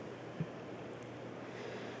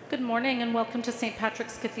Good morning and welcome to St.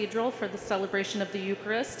 Patrick's Cathedral for the celebration of the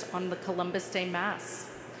Eucharist on the Columbus Day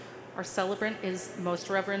Mass. Our celebrant is Most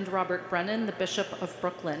Reverend Robert Brennan, the Bishop of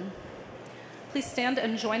Brooklyn. Please stand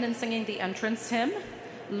and join in singing the entrance hymn,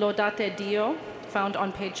 Lodate Dio, found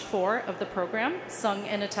on page 4 of the program, sung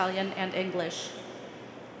in Italian and English.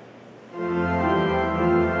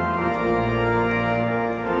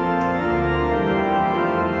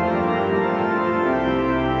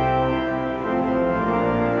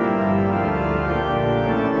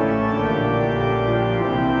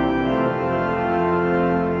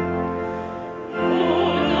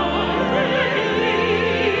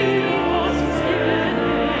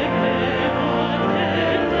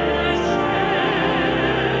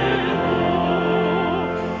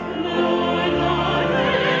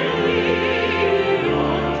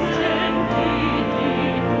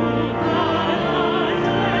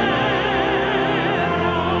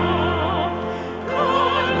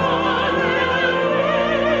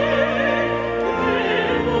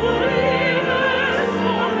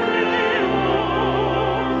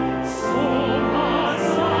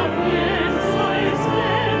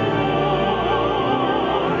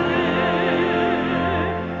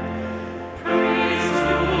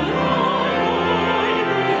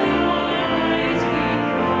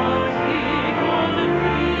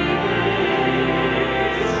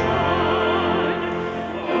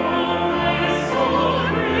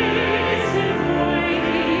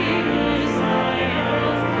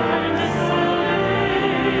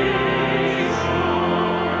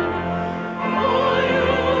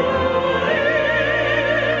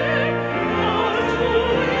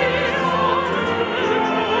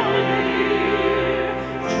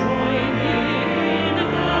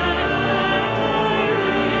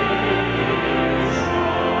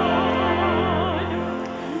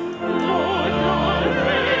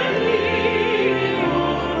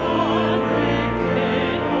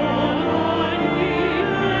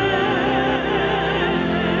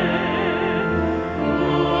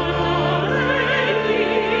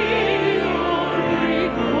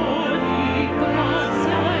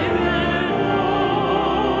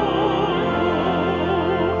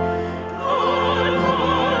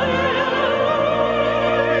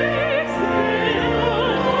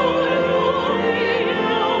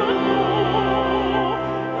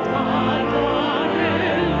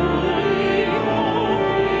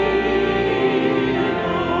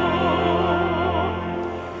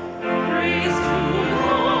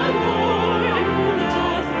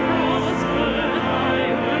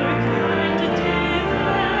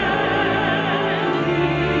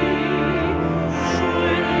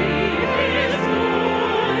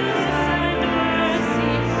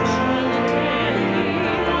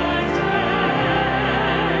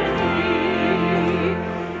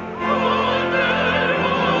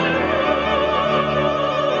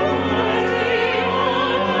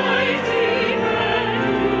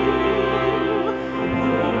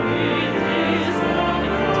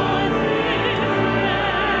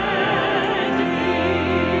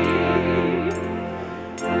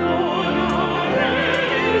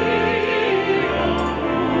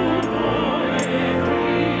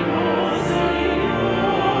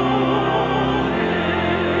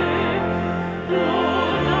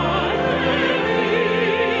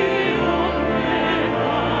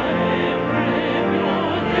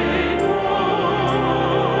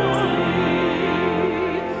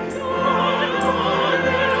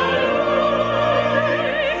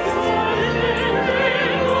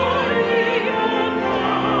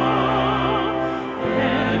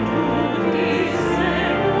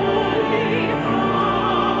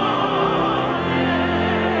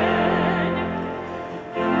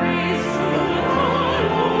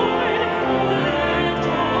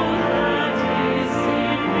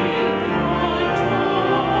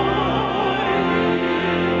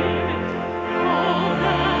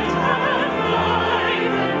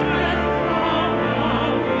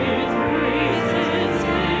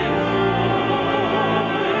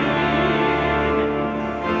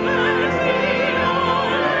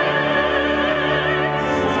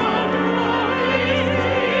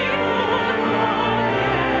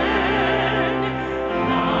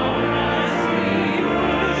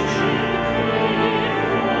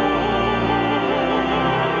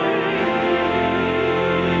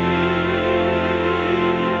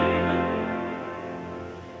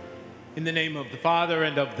 In the name of the Father,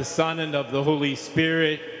 and of the Son, and of the Holy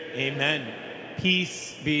Spirit, amen.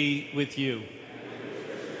 Peace be with you.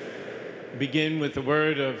 Begin with a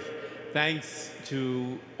word of thanks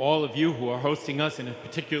to all of you who are hosting us, in a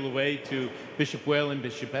particular way to Bishop Whalen,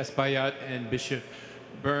 Bishop Espaillat, and Bishop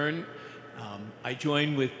Byrne. I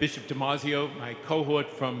join with Bishop DiMarzio, my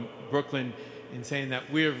cohort from Brooklyn, in saying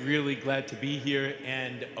that we're really glad to be here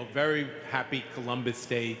and a very happy Columbus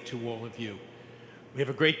Day to all of you. We have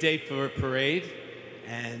a great day for a parade,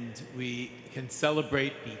 and we can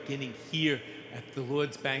celebrate beginning here at the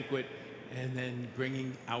Lord's Banquet and then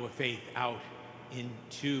bringing our faith out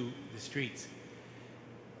into the streets.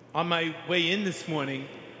 On my way in this morning,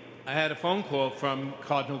 I had a phone call from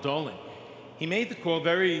Cardinal Dolan. He made the call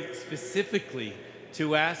very specifically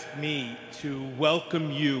to ask me to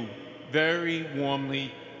welcome you very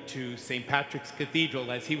warmly to St. Patrick's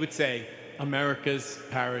Cathedral, as he would say, America's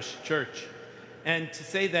parish church, and to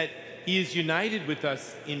say that he is united with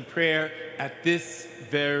us in prayer at this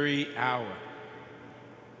very hour.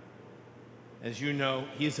 As you know,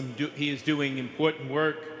 he is doing important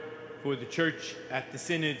work for the church at the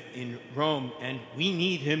Synod in Rome, and we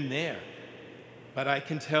need him there. But I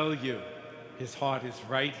can tell you, his heart is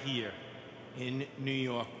right here in New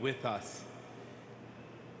York with us.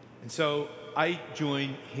 And so I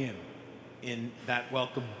join him in that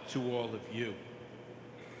welcome to all of you.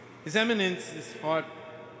 His Eminence's heart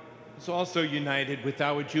is also united with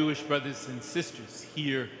our Jewish brothers and sisters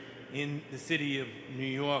here in the city of New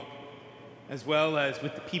York, as well as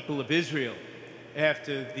with the people of Israel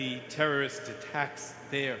after the terrorist attacks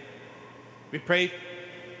there. We pray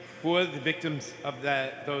for the victims of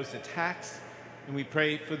those attacks, and we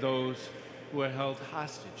pray for those who are held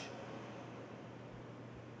hostage.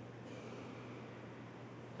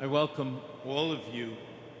 I welcome all of you,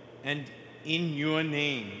 and in your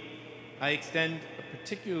name, I extend a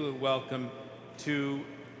particular welcome to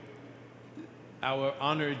our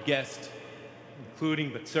honored guest,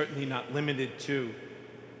 including but certainly not limited to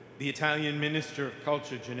the Italian Minister of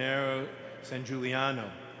Culture, Gennaro San Giuliano,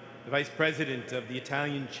 the Vice President of the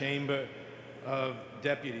Italian Chamber of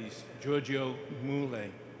Deputies, Giorgio Mule,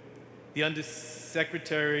 the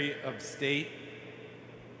Undersecretary of State,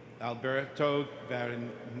 Alberto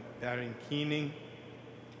Baranchini,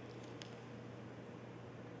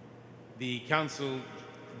 the Consul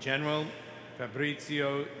General,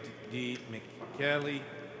 Fabrizio Di Micheli,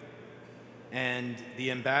 and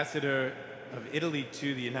the Ambassador of Italy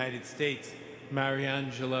to the United States,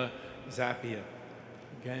 Mariangela Zappia.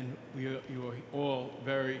 Again, you are all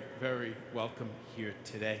very, very welcome here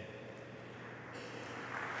today.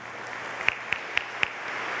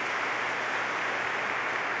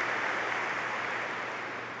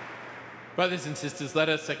 Brothers and sisters, let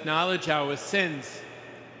us acknowledge our sins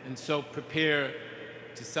and so prepare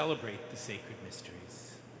to celebrate the sacred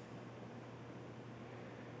mysteries.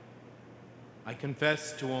 I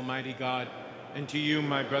confess to Almighty God and to you,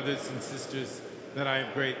 my brothers and sisters, that I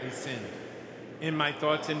have greatly sinned in my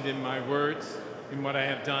thoughts and in my words, in what I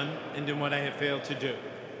have done and in what I have failed to do,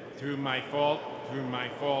 through my fault, through my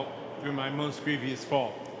most grievous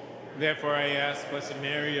fault. Therefore I ask Blessed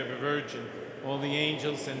Mary, ever Virgin, all the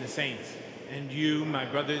angels and the saints, and you, my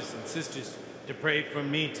brothers and sisters, to pray for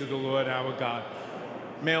me to the Lord our God.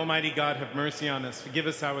 May Almighty God have mercy on us, forgive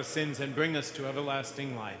us our sins, and bring us to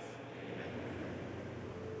everlasting life.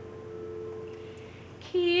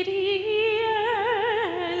 Kyrie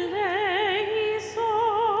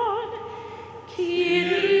eleison,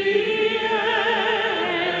 Kyrie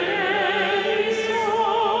eleison,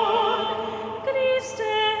 Christe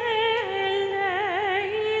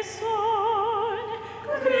eleison,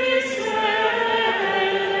 Christe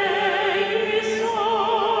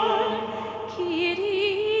eleison,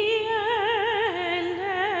 Kyrie eleison,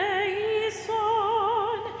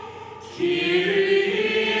 Kyrie.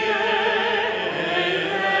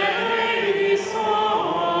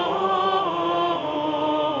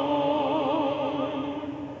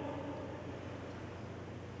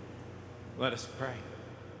 Let us pray.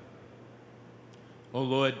 O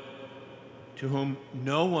Lord, to whom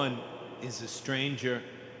no one is a stranger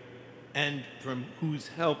and from whose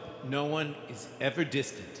help no one is ever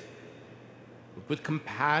distant, look with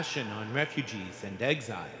compassion on refugees and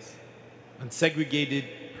exiles, on segregated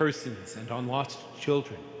persons and on lost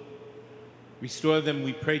children. Restore them,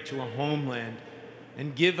 we pray, to a homeland,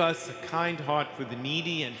 and give us a kind heart for the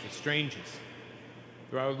needy and for strangers.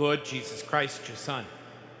 Through our Lord Jesus Christ, your Son,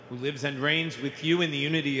 who lives and reigns with you in the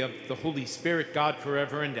unity of the Holy Spirit, God,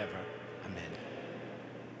 forever and ever. Amen.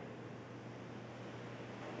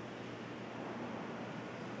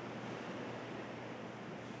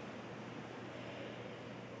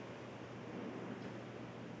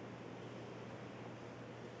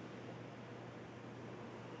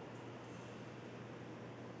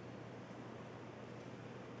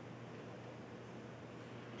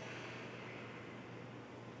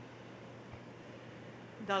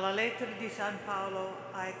 Dalla lettera di San Paolo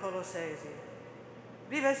ai Colossesi.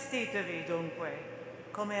 Rivestitevi dunque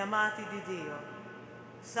come amati di Dio,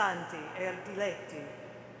 santi e diletti,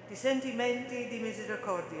 di sentimenti di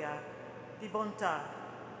misericordia, di bontà,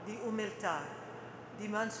 di umiltà, di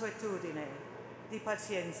mansuetudine, di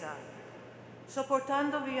pazienza,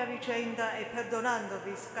 sopportandovi a vicenda e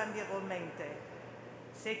perdonandovi scambievolmente,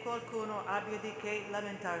 se qualcuno abbia di che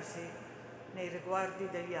lamentarsi nei riguardi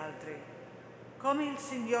degli altri. Come il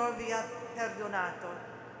Signore vi ha perdonato,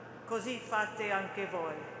 così fate anche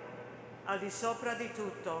voi. Al di sopra di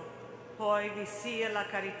tutto, poi vi sia la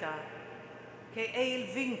carità, che è il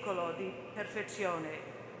vincolo di perfezione,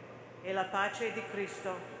 e la pace di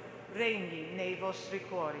Cristo regni nei vostri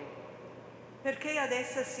cuori. Perché ad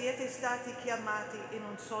essa siete stati chiamati in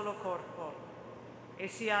un solo corpo, e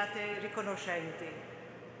siate riconoscenti.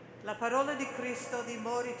 La parola di Cristo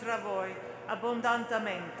dimori tra voi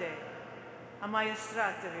abbondantemente.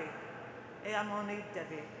 Ammaestratevi e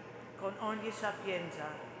ammonitevi con ogni sapienza,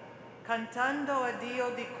 cantando a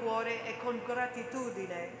Dio di cuore e con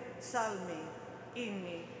gratitudine salmi,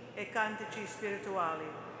 inni e cantici spirituali.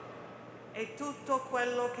 E tutto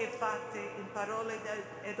quello che fate in parole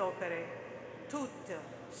ed opere, tutto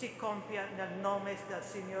si compia nel nome del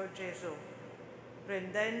Signore Gesù,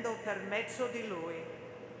 rendendo per mezzo di Lui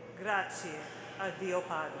grazie a Dio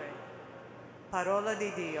Padre. Parola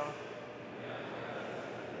di Dio.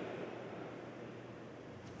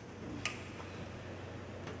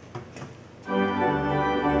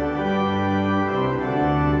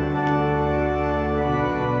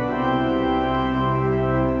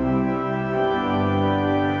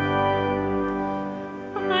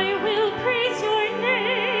 I will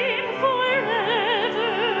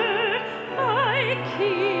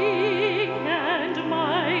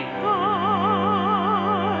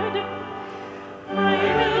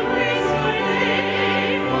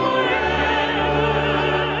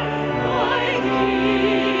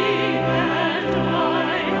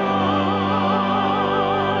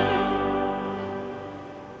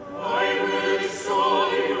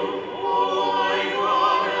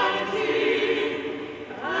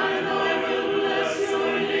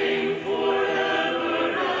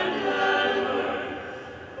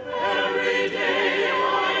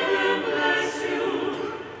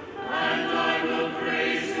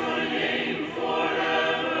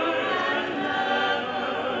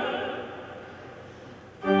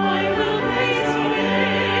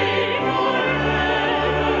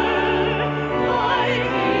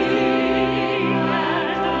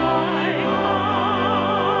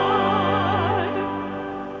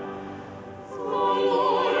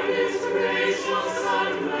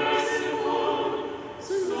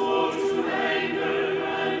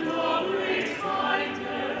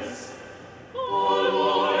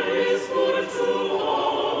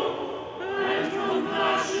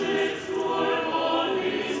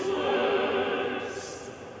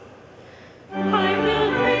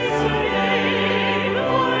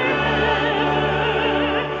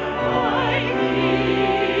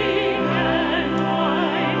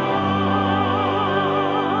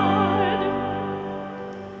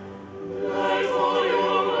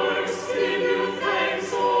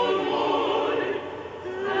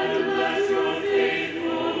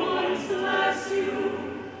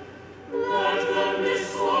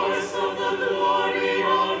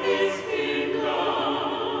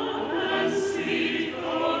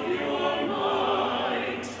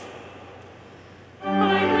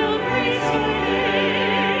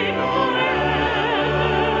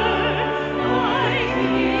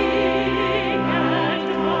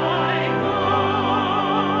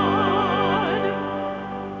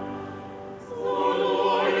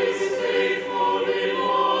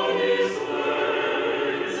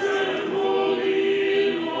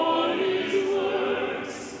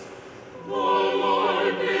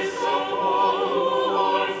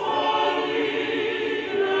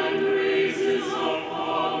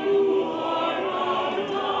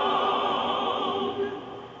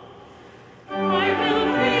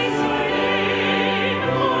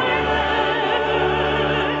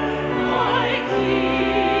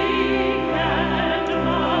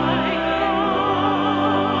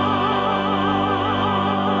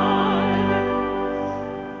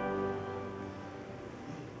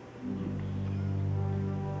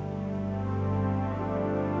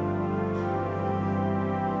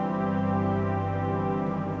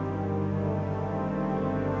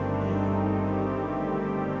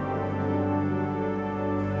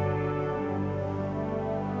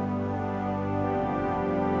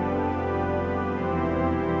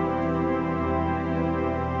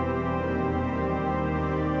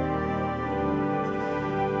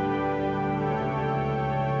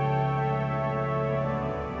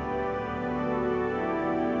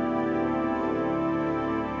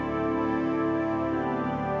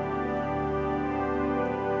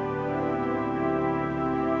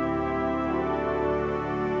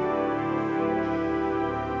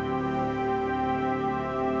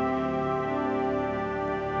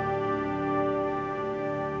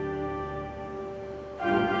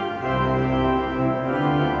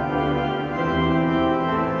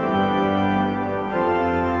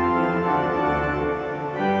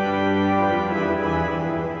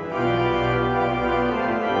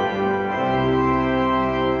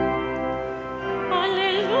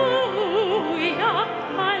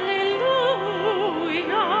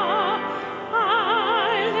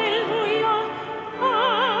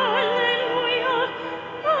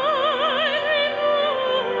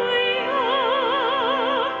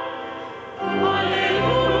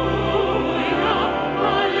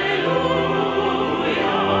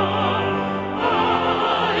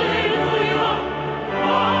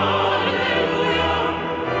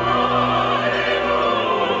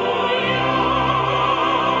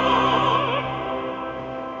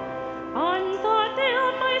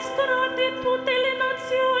e tutte le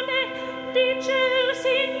nazioni, dice il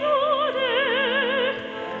Signore.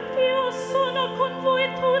 Io sono con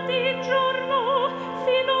voi tutti i giorni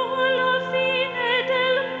fino alla fine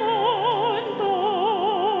del mondo.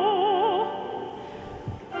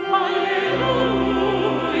 Alleluia,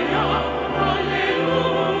 alleluia, alleluia,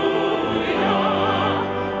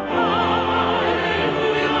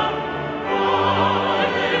 alleluia, alleluia.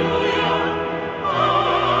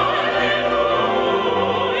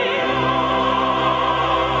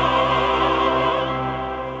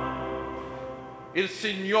 Il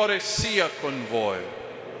Signore sia con voi.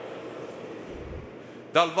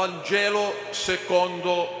 Dal Vangelo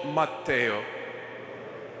secondo Matteo.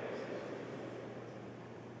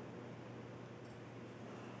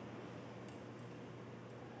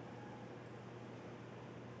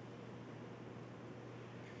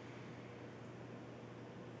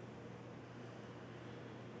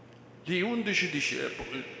 Gli 11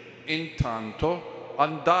 discepoli intanto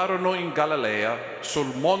andarono in Galilea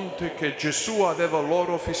sul monte che Gesù aveva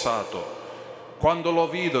loro fissato. Quando lo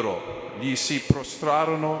videro, gli si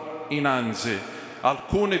prostrarono innanzi.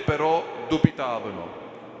 Alcuni però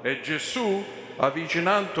dubitavano. E Gesù,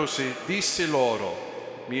 avvicinandosi, disse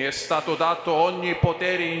loro: mi è stato dato ogni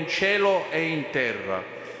potere in cielo e in terra.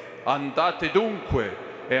 Andate dunque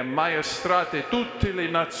e ammaestrate tutte le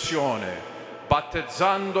nazioni,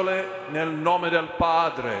 battezzandole nel nome del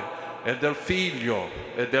Padre e del Figlio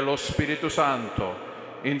e dello Spirito Santo,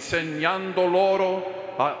 insegnando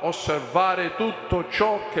loro a osservare tutto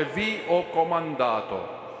ciò che vi ho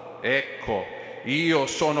comandato. Ecco, io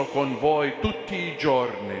sono con voi tutti i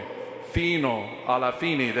giorni, fino alla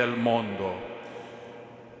fine del mondo.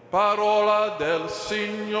 Parola del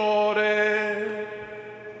Signore.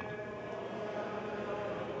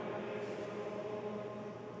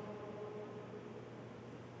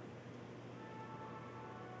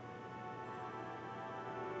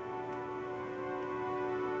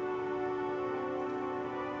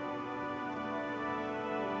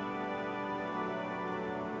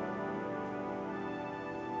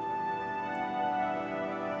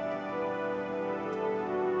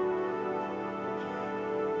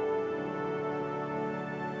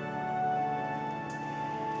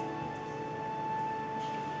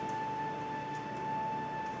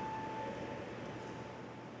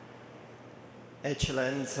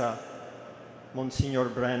 Eccellenza, Monsignor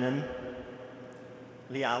Brennan,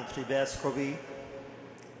 gli altri vescovi,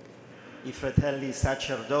 i fratelli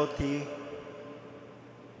sacerdoti,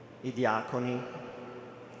 i diaconi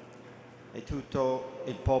e tutto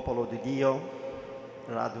il popolo di Dio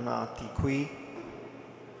radunati qui.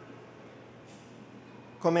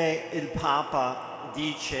 Come il Papa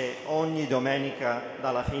dice ogni domenica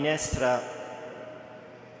dalla finestra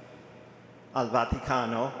al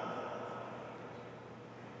Vaticano,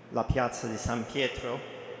 la piazza di San Pietro,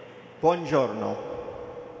 buongiorno.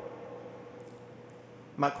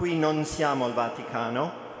 Ma qui non siamo al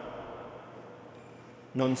Vaticano,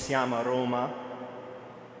 non siamo a Roma.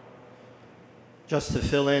 Just to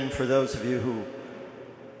fill in for those of you who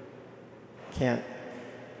can't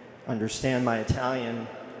understand my Italian,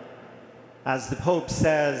 as the Pope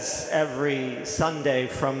says every Sunday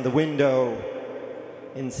from the window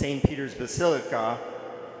in St. Peter's Basilica,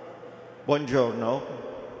 buongiorno,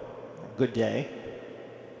 good day.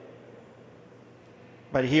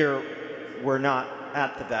 But here, we're not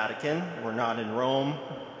at the Vatican, we're not in Rome.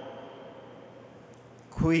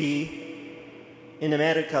 Qui, in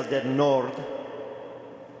America del Nord,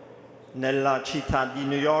 nella città di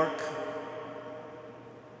New York,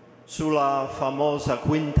 sulla famosa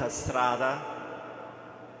Quinta Strada,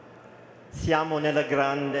 siamo nella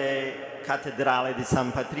grande cattedrale di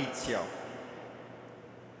San Patrizio.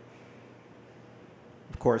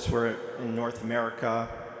 Of course, we're in North America.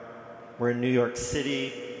 We're in New York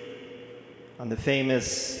City, on the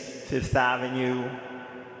famous Fifth Avenue,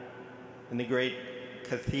 in the great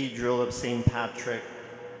Cathedral of St. Patrick.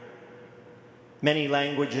 Many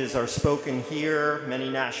languages are spoken here.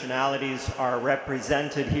 Many nationalities are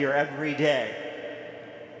represented here every day.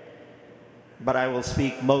 But I will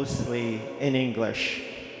speak mostly in English.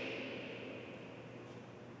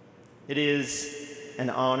 It is an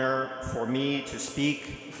honor for me to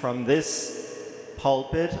speak from this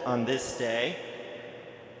pulpit on this day.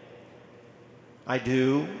 I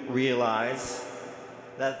do realize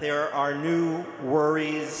that there are new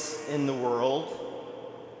worries in the world,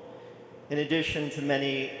 in addition to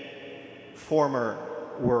many former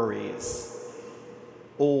worries,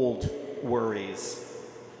 old worries.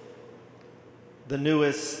 The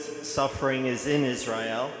newest suffering is in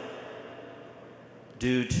Israel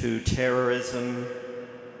due to terrorism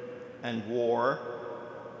and war.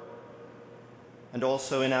 and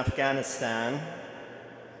also in Afghanistan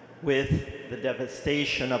with the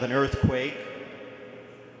devastation of an earthquake.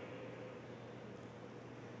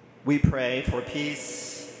 We pray for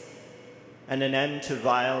peace and an end to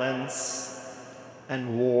violence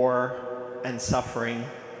and war and suffering.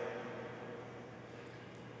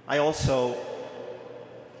 I also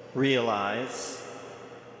realize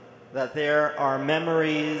that there are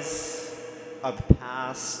memories of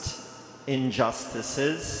past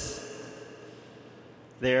injustices.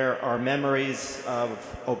 There are memories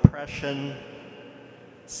of oppression,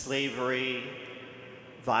 slavery,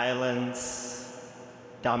 violence,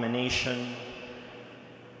 domination.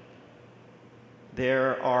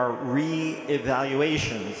 There are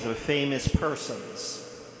re-evaluations of famous persons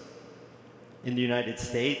in the United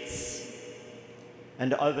States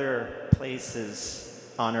and other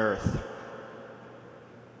places on earth.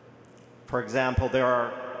 For example, there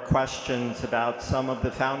are questions about some of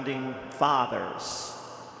the founding fathers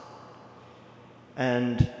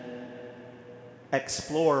and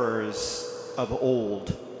explorers of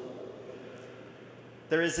old.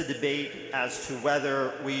 There is a debate as to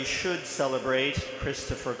whether we should celebrate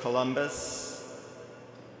Christopher Columbus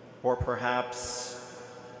or perhaps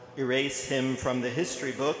erase him from the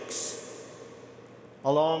history books,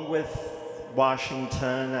 along with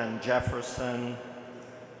Washington and Jefferson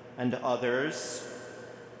and others.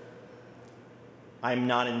 I'm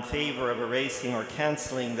not in favor of erasing or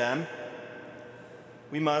canceling them.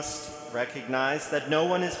 We must recognize that no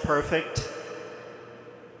one is perfect,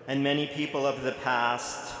 and many people of the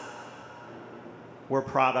past were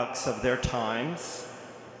products of their times.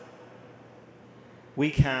 We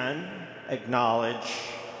can acknowledge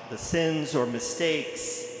the sins or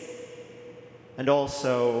mistakes and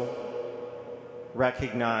also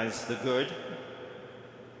recognize the good.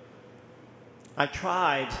 I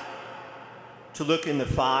tried to look in the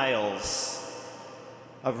files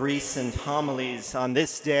of recent homilies on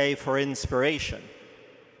this day for inspiration.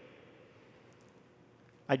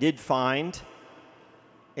 I did find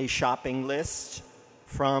a shopping list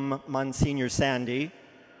from Monsignor Sandy,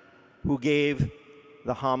 who gave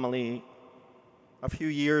the homily a few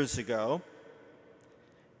years ago.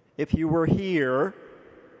 If you were here,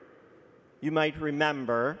 you might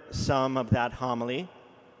remember some of that homily.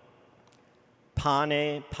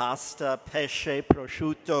 Pane, pasta, pesce,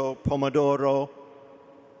 prosciutto, pomodoro.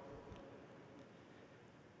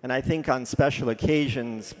 And I think on special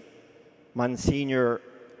occasions, Monsignor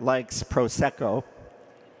likes Prosecco.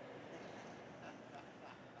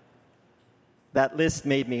 That list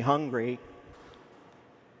made me hungry.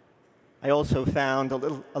 I also found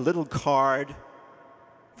a little card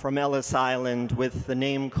from Ellis Island with the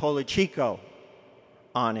name Colachico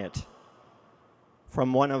on it,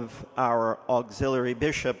 from one of our auxiliary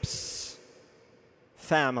bishops'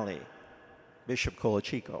 family, Bishop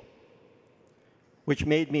Colachico, which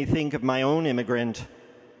made me think of my own immigrant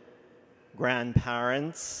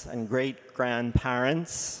grandparents and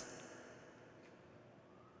great-grandparents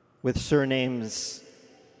with surnames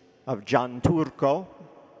of Gianturco,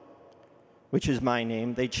 which is my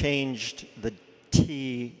name. They changed the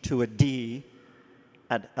T to a D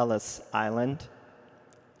at Ellis Island.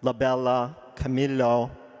 La Bella,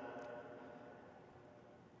 Camillo.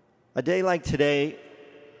 A day like today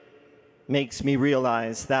makes me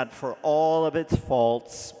realize that for all of its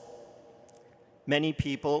faults, many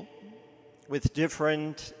people with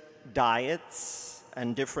different diets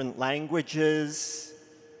and different languages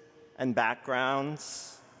and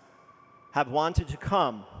backgrounds have wanted to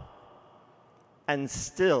come and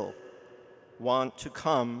still want to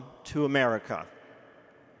come to America,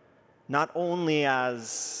 not only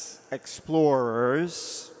as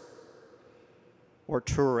explorers or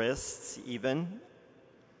tourists even,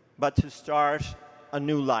 but to start a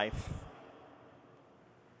new life.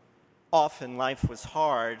 Often life was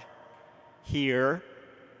hard here,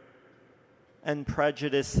 and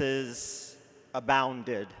prejudices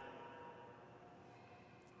abounded.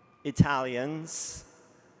 Italians,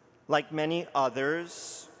 like many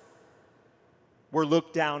others, were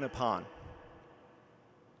looked down upon.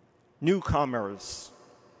 Newcomers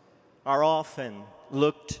are often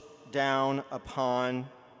looked down upon,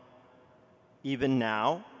 even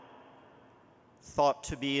now, thought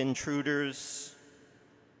to be intruders,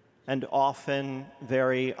 and often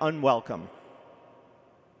very unwelcome.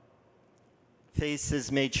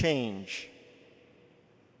 Faces may change,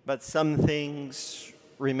 but some things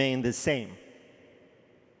remain the same.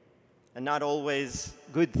 And not always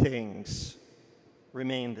good things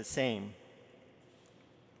remain the same.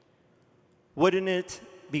 Wouldn't it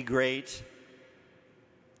be great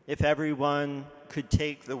if everyone could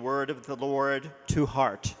take the word of the Lord to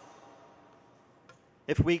heart?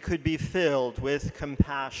 if we could be filled with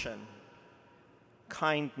compassion,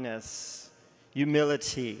 kindness,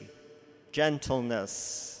 humility,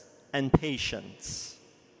 gentleness, and patience.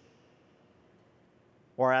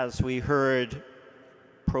 Or as we heard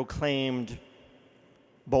proclaimed,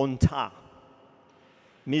 bontà,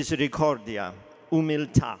 misericordia,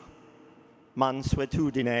 umiltà,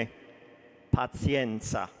 mansuetudine,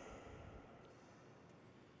 pazienza.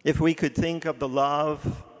 If we could think of the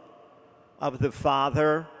love of the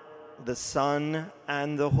Father, the Son,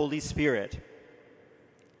 and the Holy Spirit,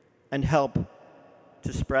 and help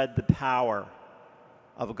to spread the power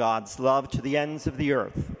of God's love to the ends of the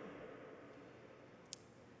earth.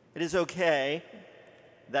 It is okay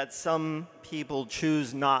that some people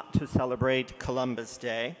choose not to celebrate Columbus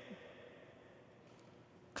Day.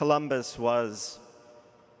 Columbus was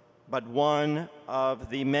but one of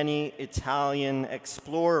the many Italian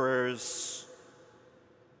explorers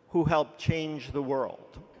who helped change the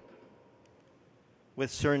world,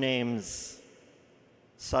 with surnames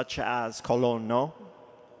such as Colonna,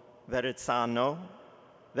 Verrazzano,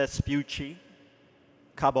 Vespucci,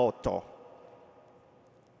 Caboto.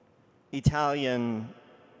 Italian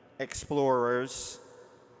explorers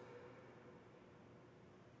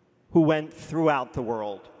who went throughout the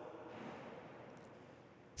world.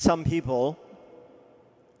 Some people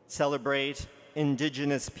celebrate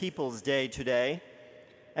Indigenous Peoples Day today,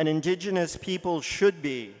 and Indigenous people should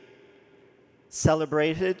be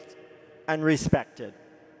celebrated and respected.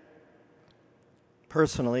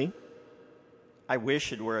 Personally, I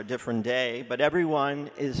wish it were a different day, but everyone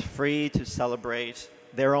is free to celebrate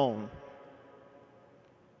their own.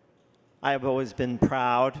 I have always been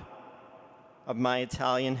proud of my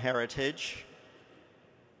Italian heritage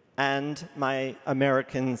and my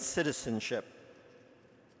American citizenship.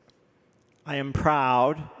 I am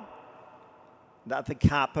proud that the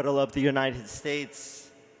capital of the United States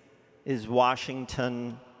is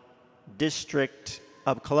Washington, District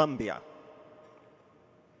of Columbia.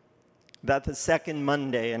 That the second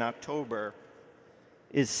Monday in October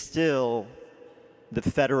is still the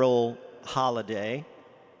federal holiday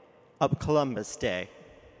of Columbus Day,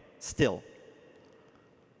 still.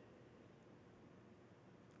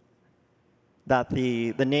 That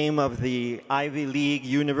the name of the Ivy League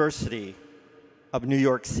University of New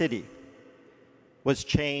York City was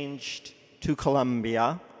changed to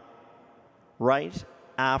Columbia right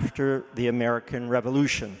after the American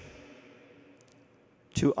Revolution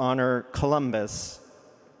to honor Columbus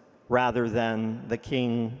rather than the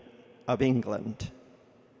King of England.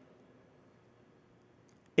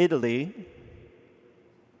 Italy,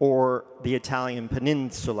 or the Italian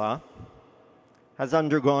peninsula, has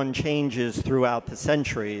undergone changes throughout the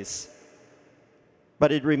centuries,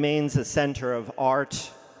 but it remains a center of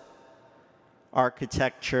art,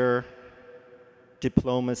 architecture,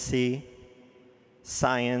 diplomacy,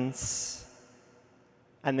 science,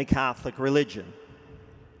 and the Catholic religion.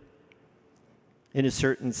 In a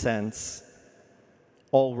certain sense,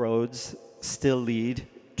 all roads still lead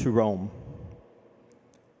to Rome.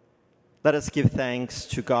 Let us give thanks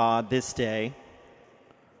to God this day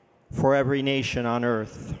for every nation on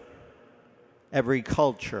earth, every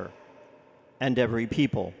culture, and every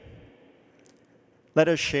people. Let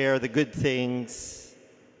us share the good things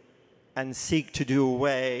and seek to do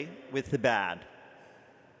away with the bad.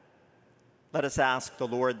 Let us ask the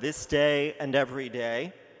Lord this day and every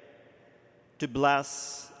day to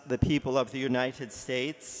bless the people of the United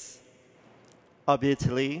States, of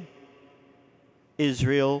Italy,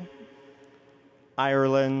 Israel,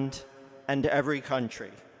 Ireland, and every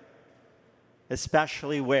country,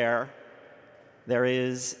 especially where there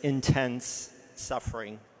is intense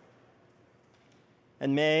suffering.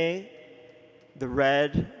 And may the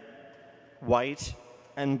red, white,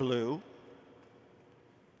 and blue,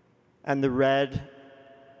 and the red,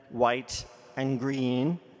 white, and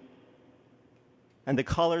green, and the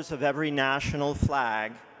colors of every national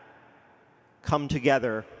flag come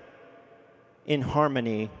together in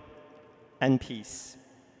harmony and peace.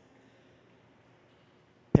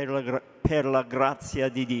 Per la grazia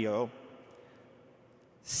di Dio,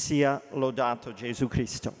 sia lodato Gesù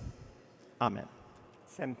Cristo. Amen.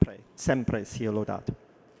 Sempre, sempre sia lodato.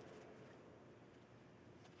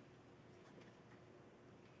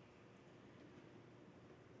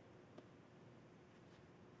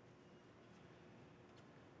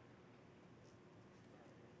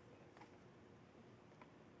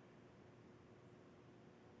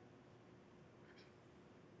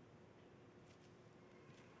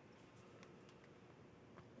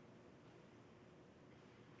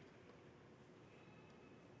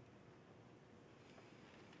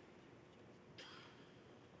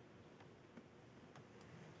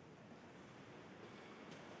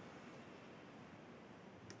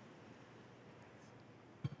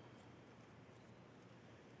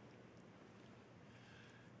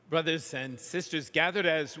 Brothers and sisters, gathered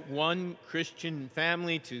as one Christian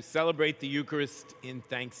family to celebrate the Eucharist in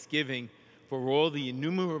thanksgiving for all the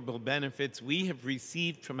innumerable benefits we have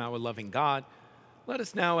received from our loving God, let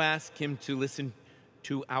us now ask him to listen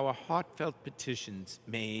to our heartfelt petitions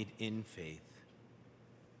made in faith.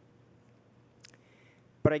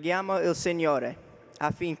 Preghiamo il Signore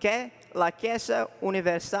affinché la Chiesa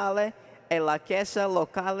universale e la Chiesa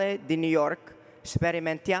locale di New York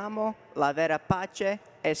sperimentiamo la vera pace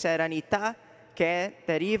e serenità che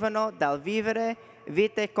derivano dal vivere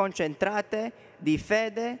vite concentrate di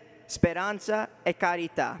fede, speranza e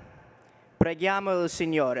carità. Preghiamo il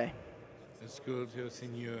Signore. Ascolti,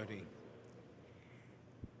 Signore.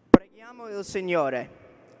 Preghiamo il Signore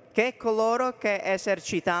che coloro che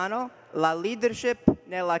esercitano la leadership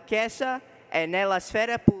nella Chiesa e nella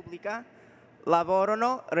sfera pubblica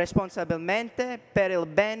lavorano responsabilmente per il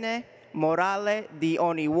bene morale di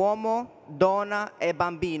ogni uomo, donna e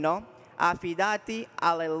bambino affidati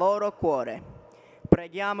al loro cuore.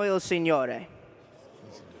 Preghiamo il Signore.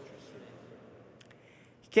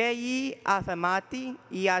 Che gli affamati,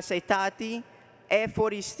 gli assetati e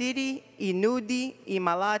fuoristi, i nudi, i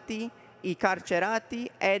malati, i carcerati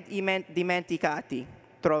ed i dimenticati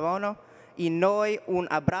trovano in noi un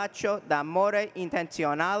abbraccio d'amore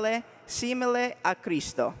intenzionale simile a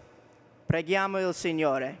Cristo. Preghiamo il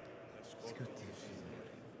Signore.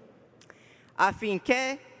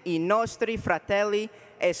 Affinché i nostri fratelli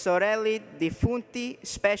e sorelle defunti,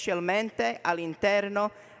 specialmente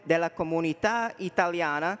all'interno della comunità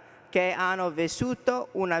italiana, che hanno vissuto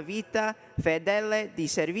una vita fedele di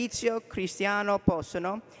servizio cristiano,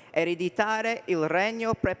 possano ereditare il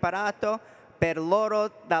regno preparato per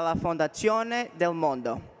loro dalla fondazione del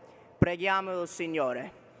mondo. Preghiamo il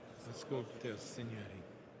Signore. Ascolti, Signore.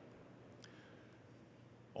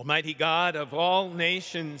 Almighty God of all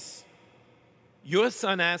nations, your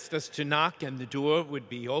Son asked us to knock and the door would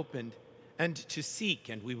be opened, and to seek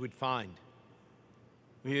and we would find.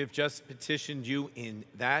 We have just petitioned you in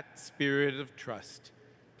that spirit of trust.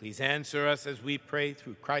 Please answer us as we pray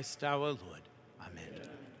through Christ our Lord. Amen.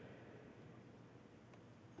 Amen.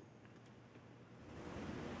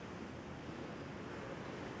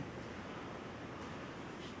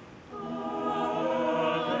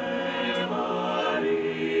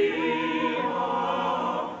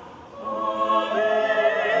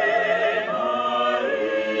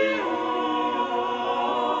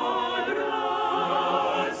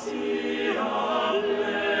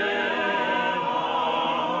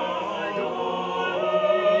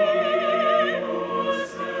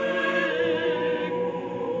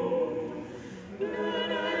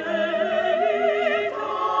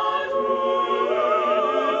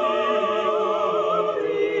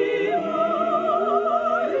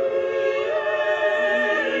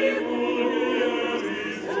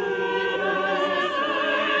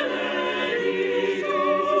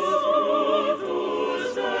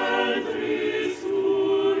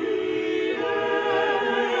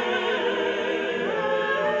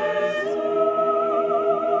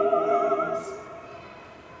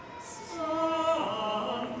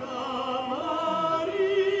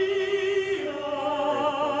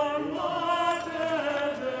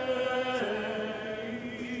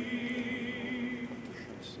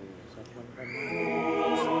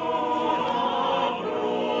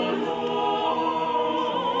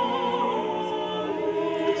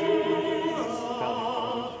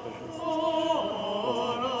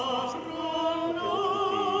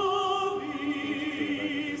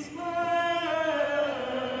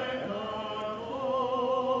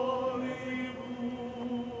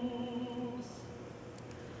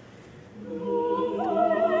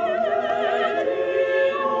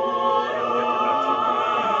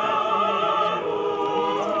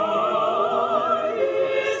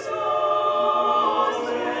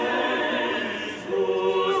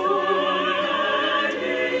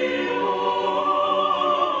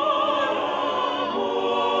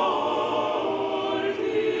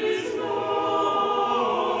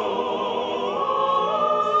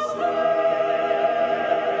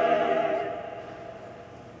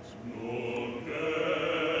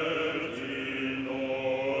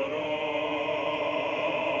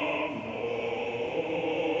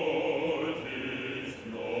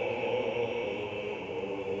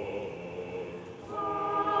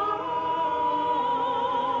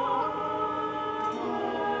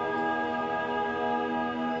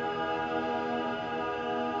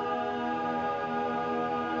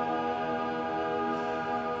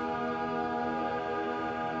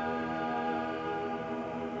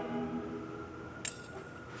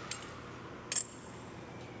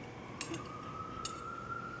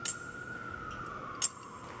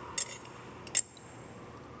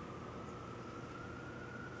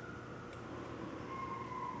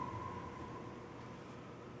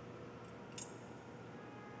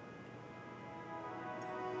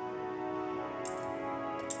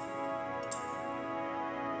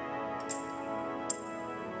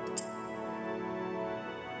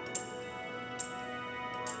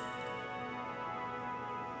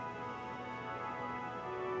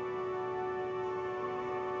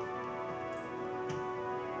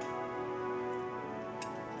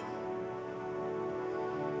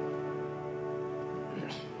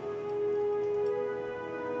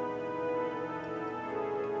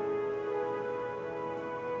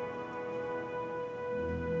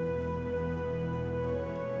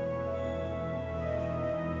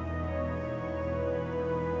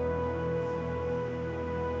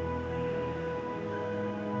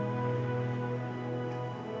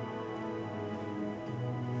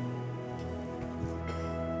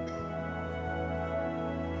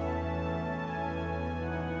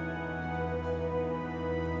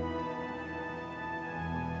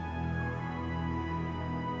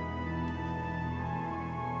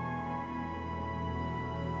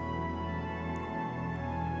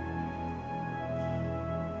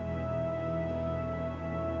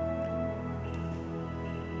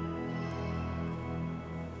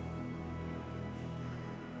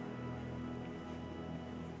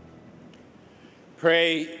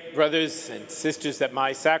 Pray, brothers and sisters, that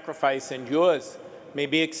my sacrifice and yours may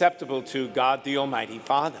be acceptable to God the Almighty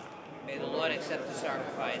Father. May the Lord accept the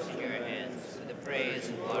sacrifice in your hands for the praise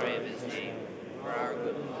and glory of his name, for our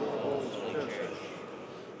good and for the whole Holy Church.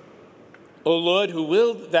 O Lord, who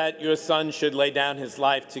willed that your Son should lay down his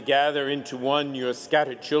life to gather into one your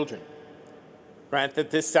scattered children, grant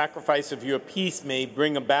that this sacrifice of your peace may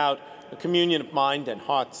bring about a communion of mind and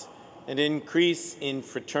hearts and increase in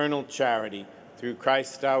fraternal charity through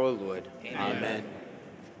Christ our Lord. Amen. Amen.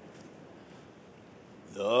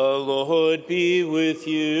 The Lord be with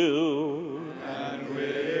you. And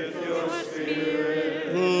with your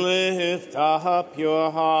spirit. Lift up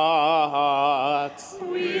your hearts.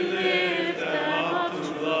 We lift them up to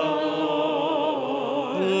the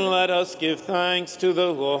Lord. Let us give thanks to the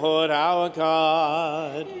Lord our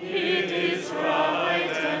God. It is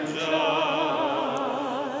right and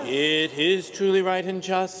just. It is truly right and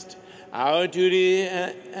just, our duty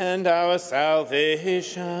and our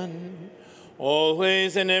salvation,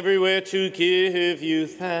 always and everywhere to give you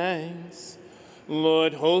thanks.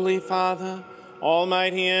 Lord, Holy Father,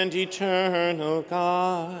 Almighty and eternal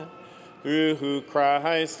God, through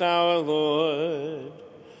Christ our Lord.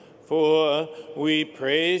 For we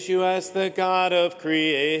praise you as the God of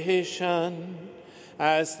creation,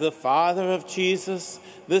 as the Father of Jesus,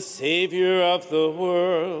 the Savior of the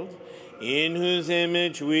world, in whose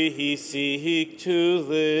image we seek to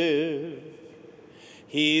live.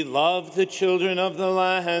 He loved the children of the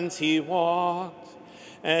lands he walked,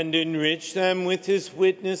 and enriched them with his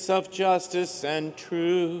witness of justice and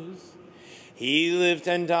truth. He lived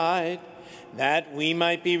and died, that we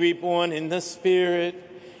might be reborn in the Spirit,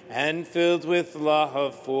 and filled with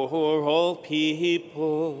love for all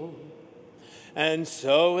people. And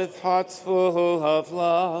so, with hearts full of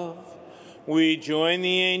love, we join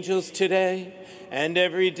the angels today and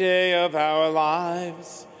every day of our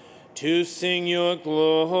lives to sing your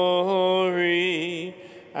glory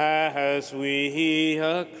as we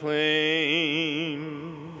acclaim.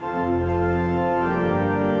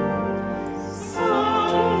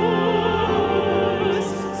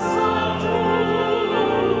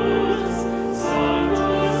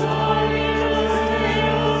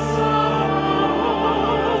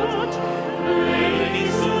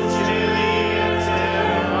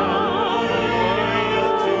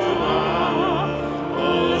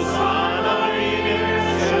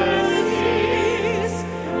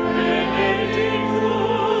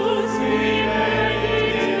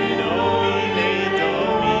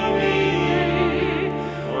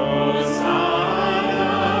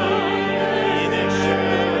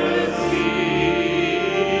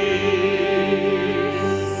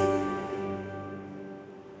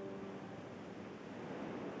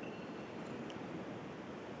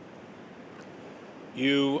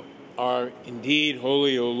 You are indeed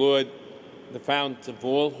holy, O Lord, the fount of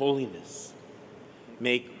all holiness.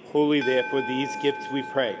 Make holy, therefore, these gifts, we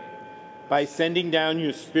pray, by sending down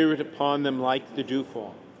your Spirit upon them like the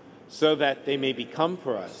dewfall, so that they may become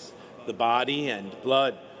for us the body and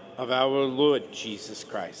blood of our Lord Jesus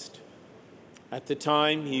Christ. At the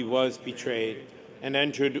time he was betrayed and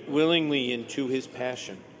entered willingly into his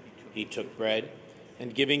passion, he took bread,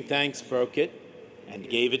 and giving thanks, broke it, and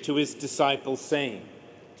gave it to his disciples, saying,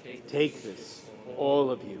 "Take this, all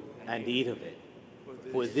of you, and eat of it,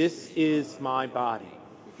 for this is my body,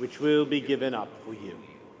 which will be given up for you."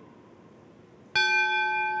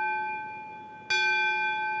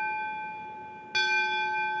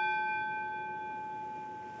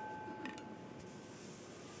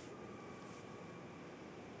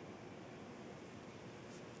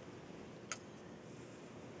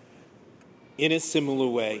 In a similar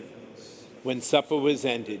way, when supper was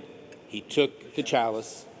ended, he took the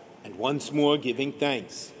chalice, and once more giving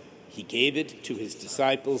thanks, he gave it to his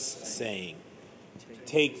disciples, saying,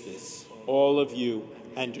 "Take this, all of you,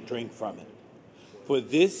 and drink from it. For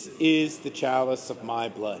this is the chalice of my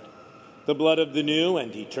blood, the blood of the new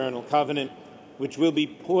and eternal covenant, which will be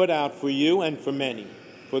poured out for you and for many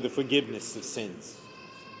for the forgiveness of sins.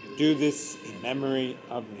 Do this in memory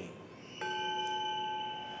of me."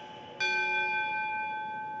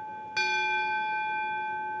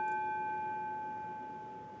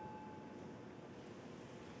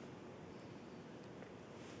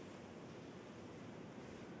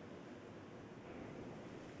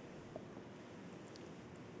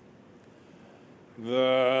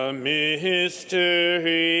 The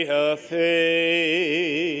mystery of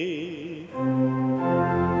faith.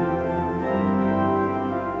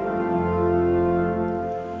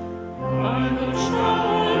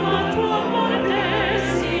 Annunciamo la tua morte,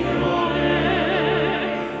 Signore,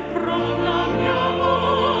 proclamiamo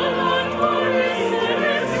la tua risurrezione.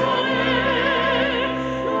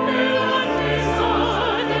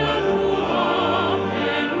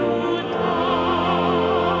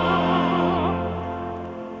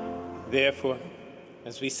 therefore,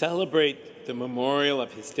 as we celebrate the memorial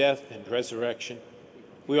of his death and resurrection,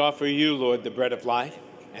 we offer you, Lord, the bread of life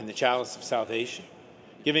and the chalice of salvation,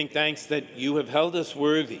 giving thanks that you have held us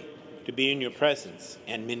worthy to be in your presence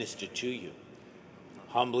and minister to you.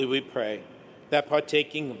 Humbly we pray that,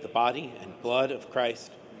 partaking of the body and blood of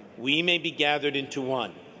Christ, we may be gathered into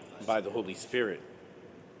one by the Holy Spirit.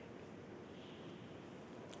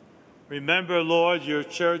 Remember, Lord, your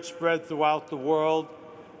church spread throughout the world,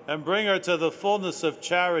 and bring her to the fullness of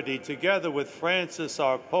charity, together with Francis,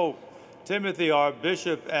 our Pope, Timothy, our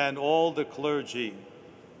Bishop, and all the clergy.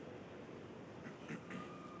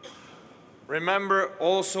 Remember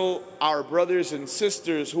also our brothers and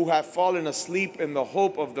sisters who have fallen asleep in the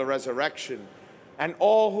hope of the resurrection, and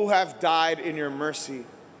all who have died in your mercy.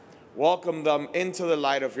 Welcome them into the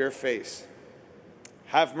light of your face.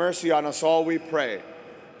 Have mercy on us all, we pray,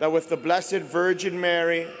 that with the Blessed Virgin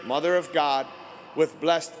Mary, Mother of God, with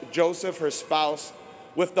blessed Joseph, her spouse,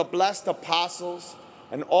 with the blessed apostles,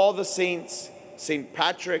 and all the saints, St.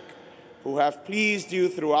 Patrick, who have pleased you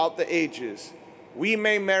throughout the ages, we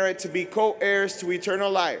may merit to be co-heirs to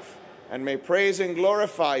eternal life, and may praise and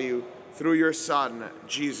glorify you through your Son,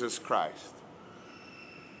 Jesus Christ.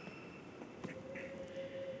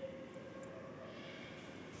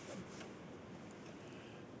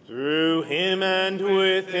 Through him and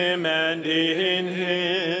with him and in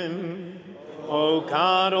him, O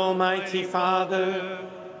God, Almighty Father,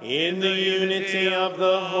 in the unity of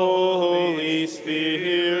the Holy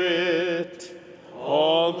Spirit,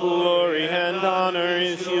 all glory and honor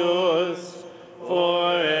is yours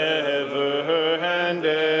forever and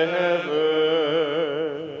ever.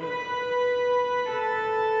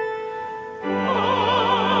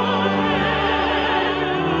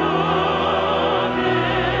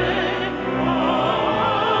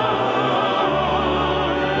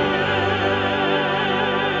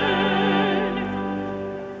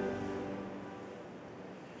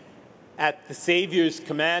 At the Savior's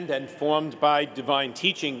command and formed by divine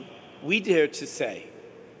teaching, we dare to say,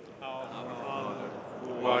 Our Father,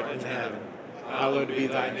 who art in heaven, hallowed be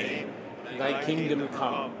thy name. Thy kingdom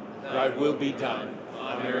come, thy will be done,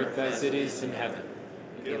 on earth as it is in heaven.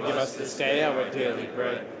 Give us this day our daily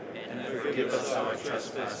bread, and forgive us our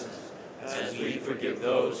trespasses, as we forgive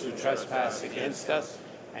those who trespass against us.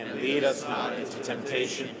 And lead us not into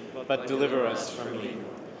temptation, but deliver us from evil.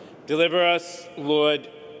 Deliver us, Lord,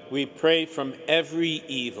 we pray, from every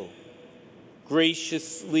evil.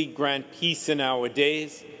 Graciously grant peace in our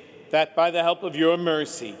days, that by the help of your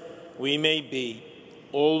mercy we may be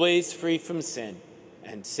always free from sin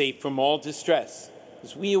and safe from all distress,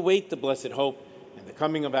 as we await the blessed hope and the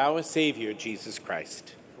coming of our Savior, Jesus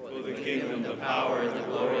Christ. For the kingdom, the power, and the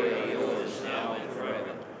glory are yours now and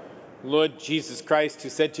forever. Lord Jesus Christ, who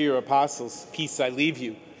said to your apostles, "Peace I leave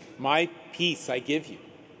you, my peace I give you,"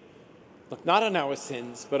 look not on our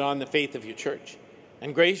sins, but on the faith of your church,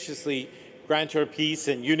 and graciously grant her peace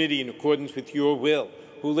and unity in accordance with your will,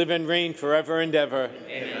 who live and reign forever and ever.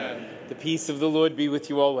 Amen. The peace of the Lord be with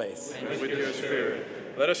you always. And with your spirit.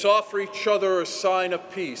 Let us offer each other a sign of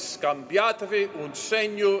peace. Scambiatevi un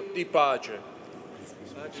segno di pace.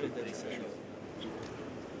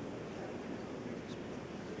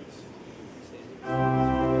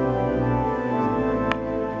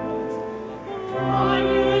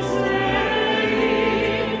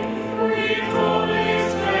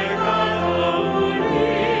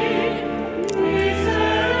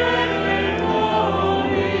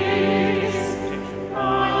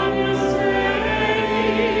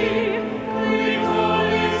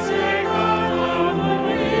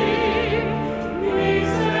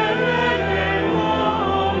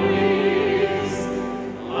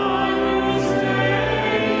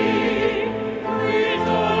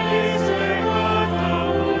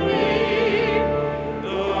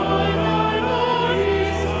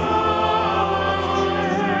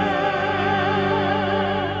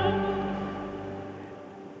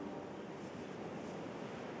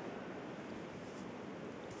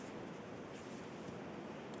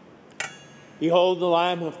 Behold the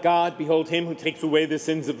Lamb of God, behold him who takes away the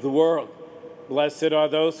sins of the world. Blessed are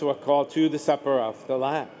those who are called to the supper of the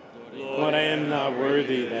Lamb. Lord, I am not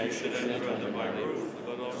worthy that you should enter under my roof,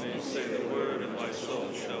 but only say the word, and my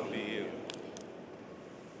soul shall be healed.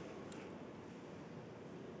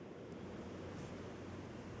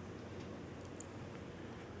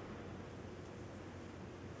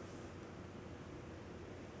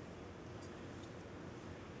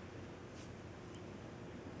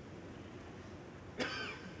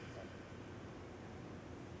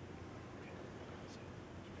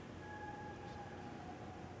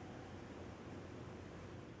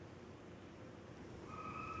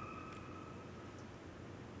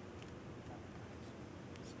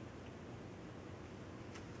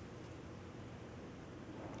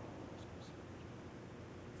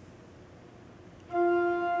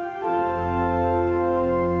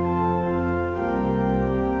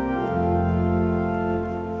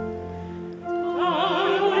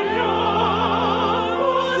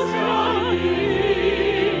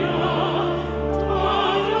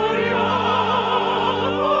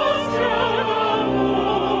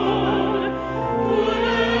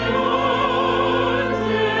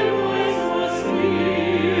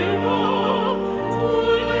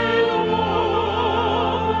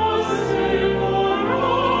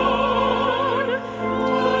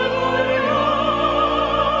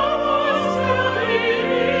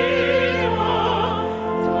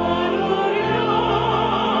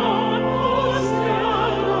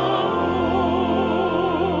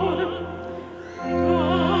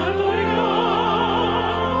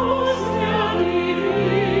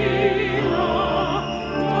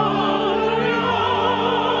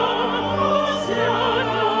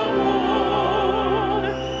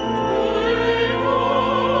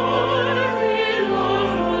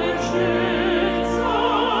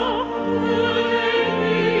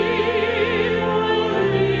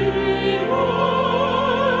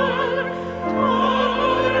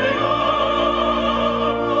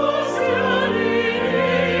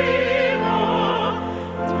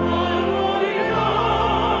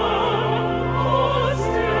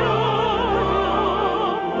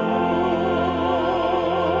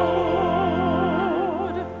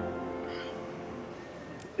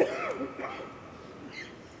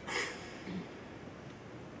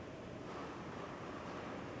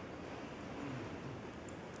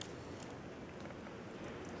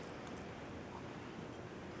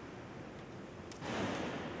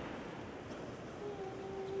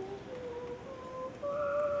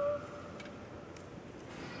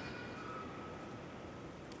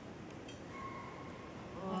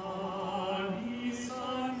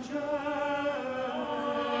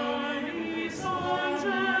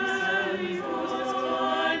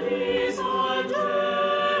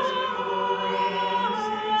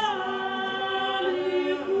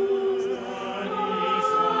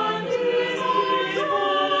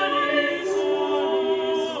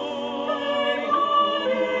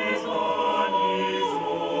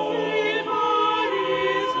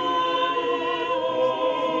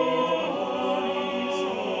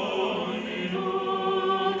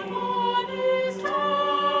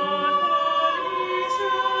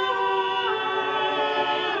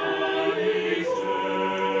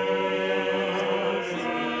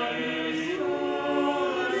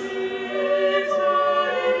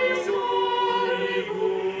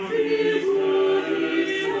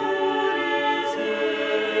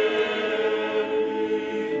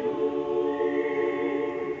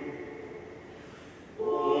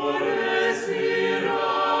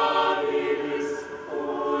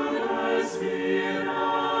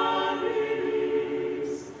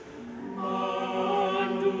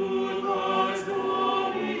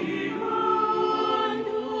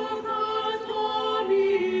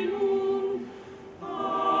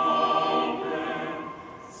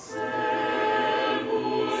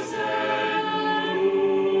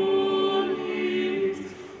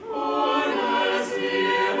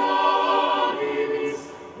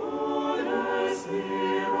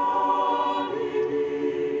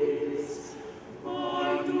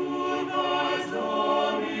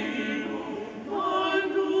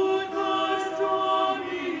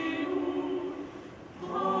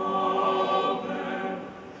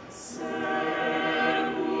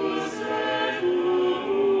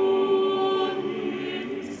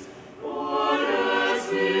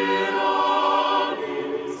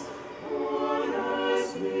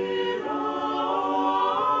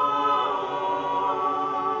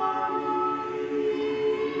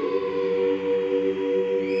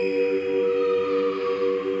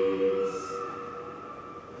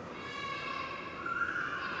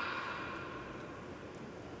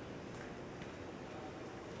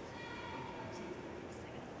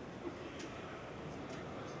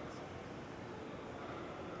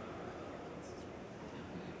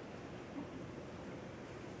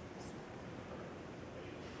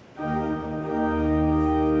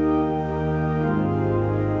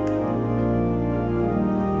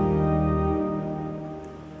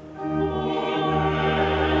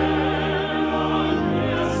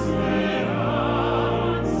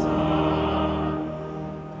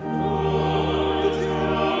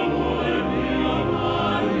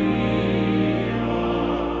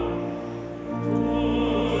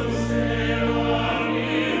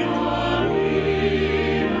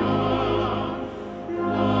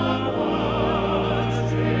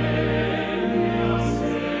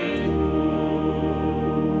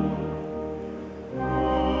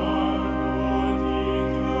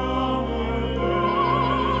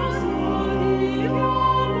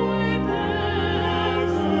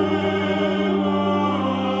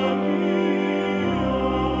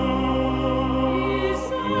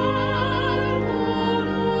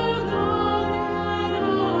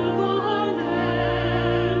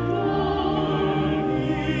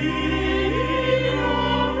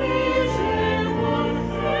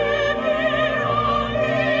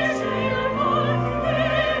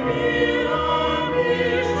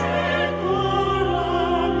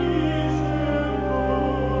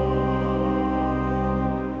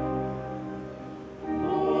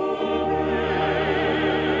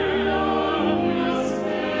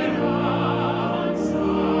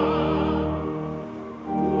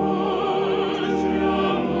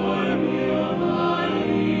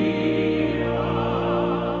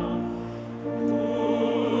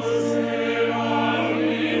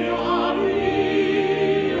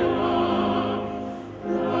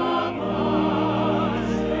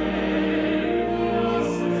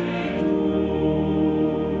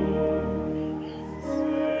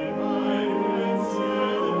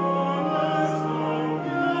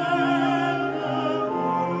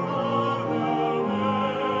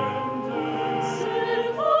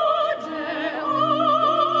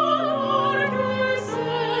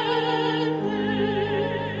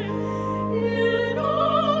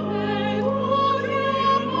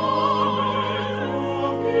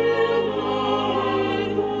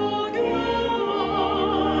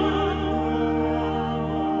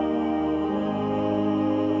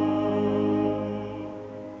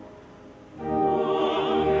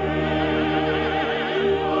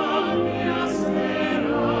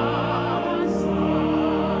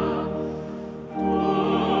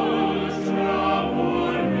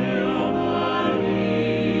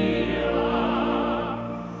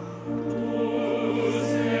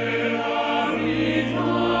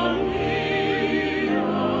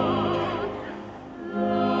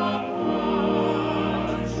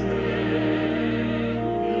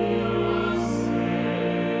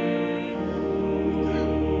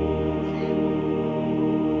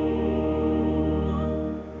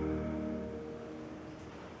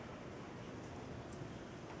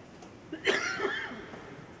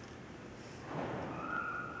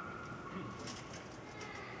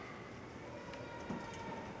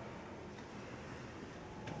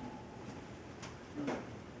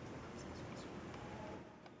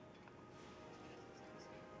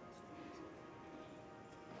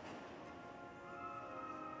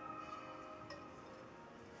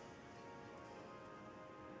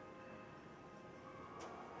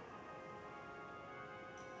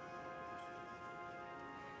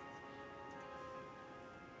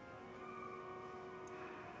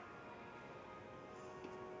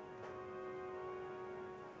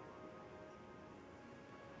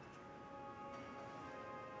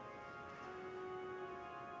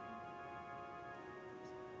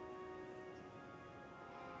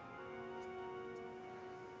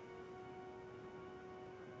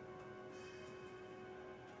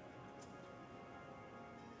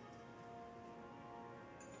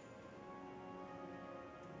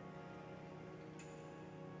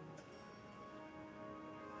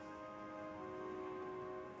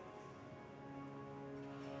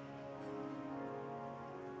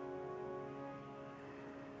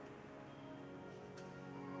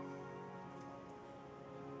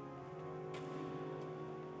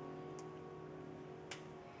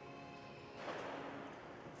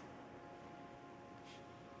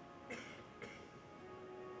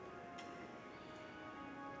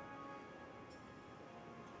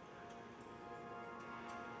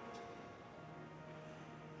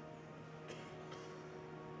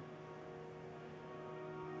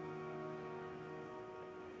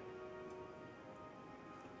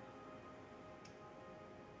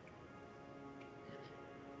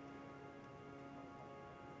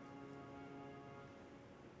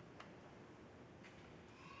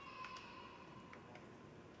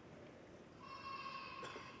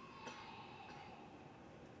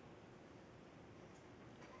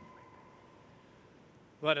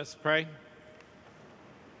 Let us pray.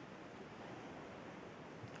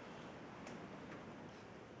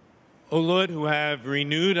 O Lord, who have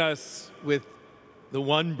renewed us with the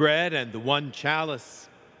one bread and the one chalice,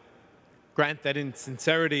 grant that in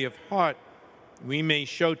sincerity of heart we may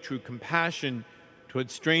show true compassion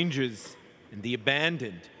toward strangers and the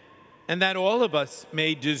abandoned, and that all of us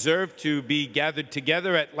may deserve to be gathered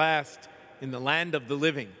together at last in the land of the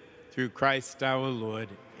living, through Christ our Lord.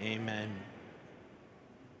 Amen.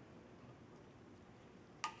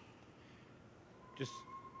 Just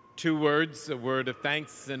two words, a word of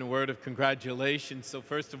thanks and a word of congratulations. So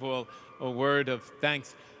first of all, a word of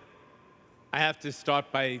thanks. I have to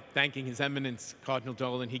start by thanking His Eminence, Cardinal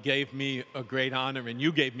Dolan. He gave me a great honor, and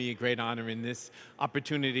you gave me a great honor in this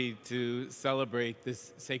opportunity to celebrate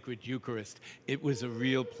this sacred Eucharist. It was a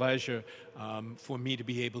real pleasure for me to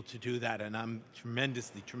be able to do that, and I'm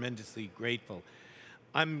tremendously, tremendously grateful.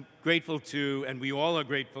 I'm grateful to, and we all are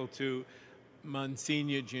grateful to,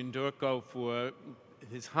 Monsignor Gianturco for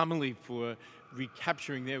his homily, for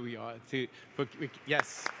recapturing, there we are,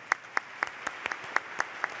 yes.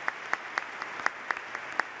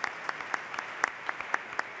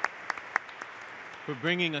 For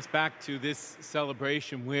bringing us back to this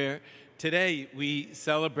celebration where today we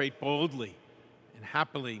celebrate boldly and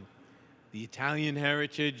happily the Italian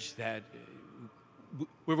heritage that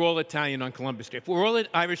we're all Italian on Columbus Day. If we're all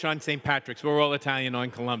Irish on St. Patrick's, we're all Italian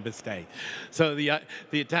on Columbus Day. So the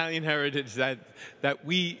Italian heritage that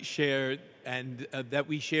we share and that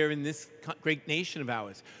we share in this great nation of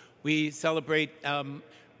ours. We celebrate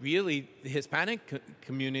really the Hispanic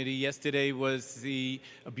community. Yesterday was a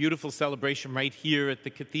beautiful celebration right here at the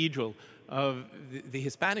cathedral of the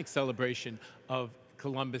Hispanic celebration of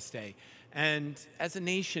Columbus Day. And as a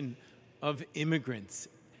nation of immigrants,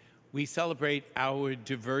 we celebrate our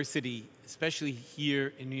diversity, especially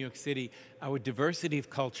here in New York City, our diversity of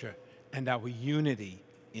culture and our unity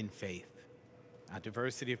in faith. Our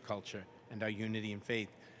diversity of culture and our unity in faith.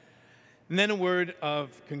 And then a word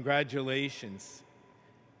of congratulations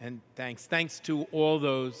and thanks. Thanks to all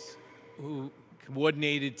those who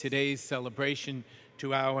coordinated today's celebration,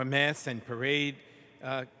 to our Mass and Parade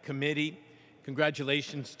Committee.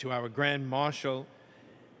 Congratulations to our Grand Marshal,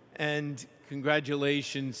 and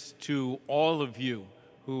congratulations to all of you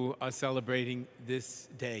who are celebrating this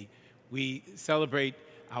day. We celebrate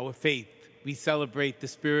our faith. We celebrate the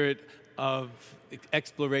spirit of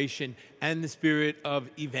exploration and the spirit of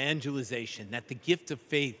evangelization, that the gift of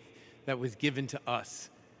faith that was given to us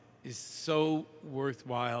is so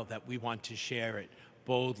worthwhile that we want to share it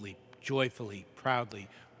boldly, joyfully, proudly,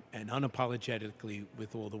 and unapologetically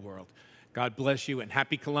with all the world. God bless you, and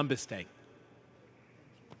happy Columbus Day.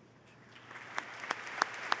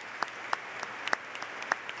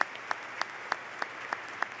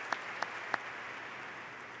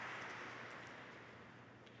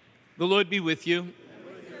 The Lord be with you. And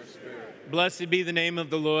with your spirit. Blessed be the name of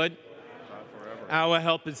the Lord. Our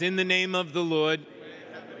help is in the name of the Lord.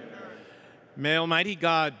 May Almighty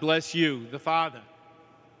God bless you, the Father,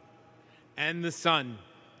 and the Son,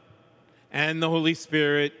 and the Holy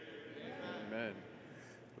Spirit. Amen.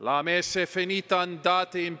 La messa è finita,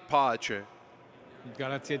 andate in pace.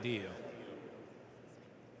 Grazie a Dio.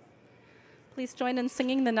 Please join in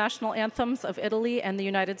singing the national anthems of Italy and the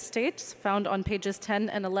United States, found on pages 10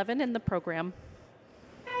 and 11 in the program.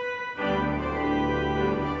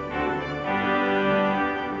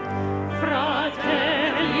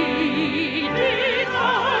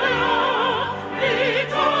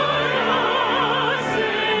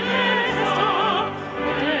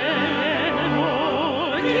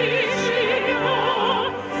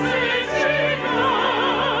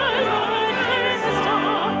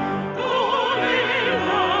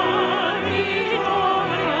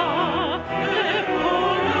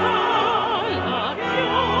 La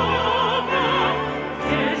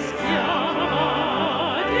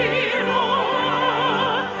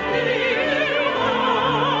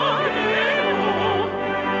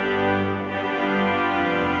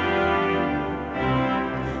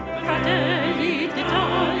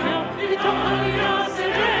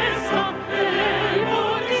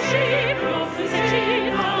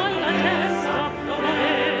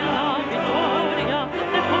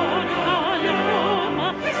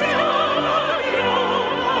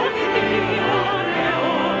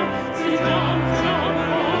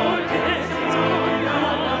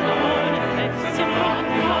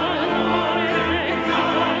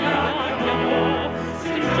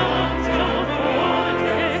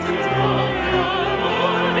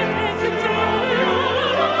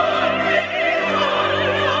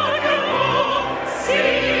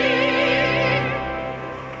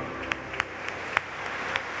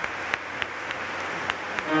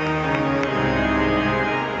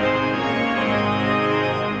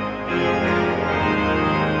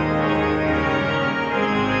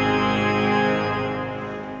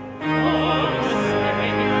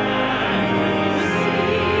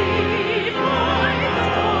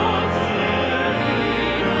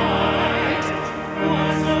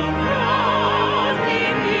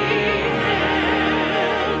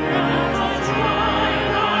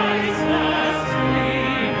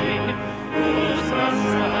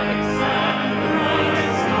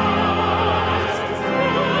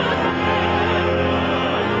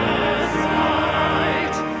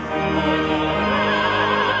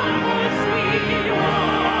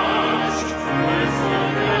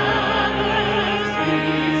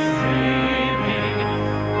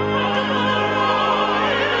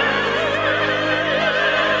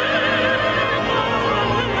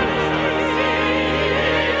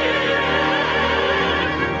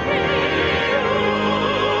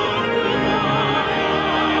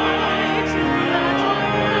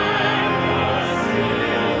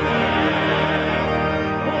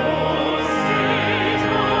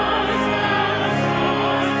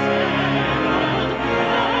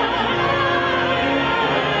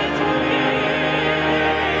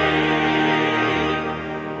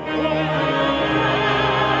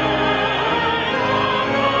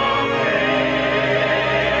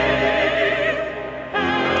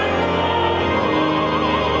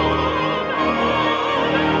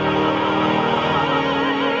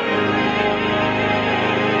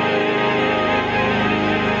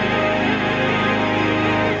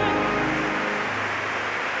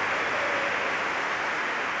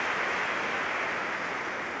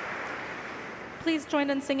join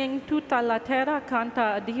in singing Tutta la terra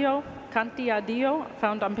canta a Dio, canti a Dio,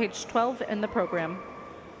 found on page 12 in the program.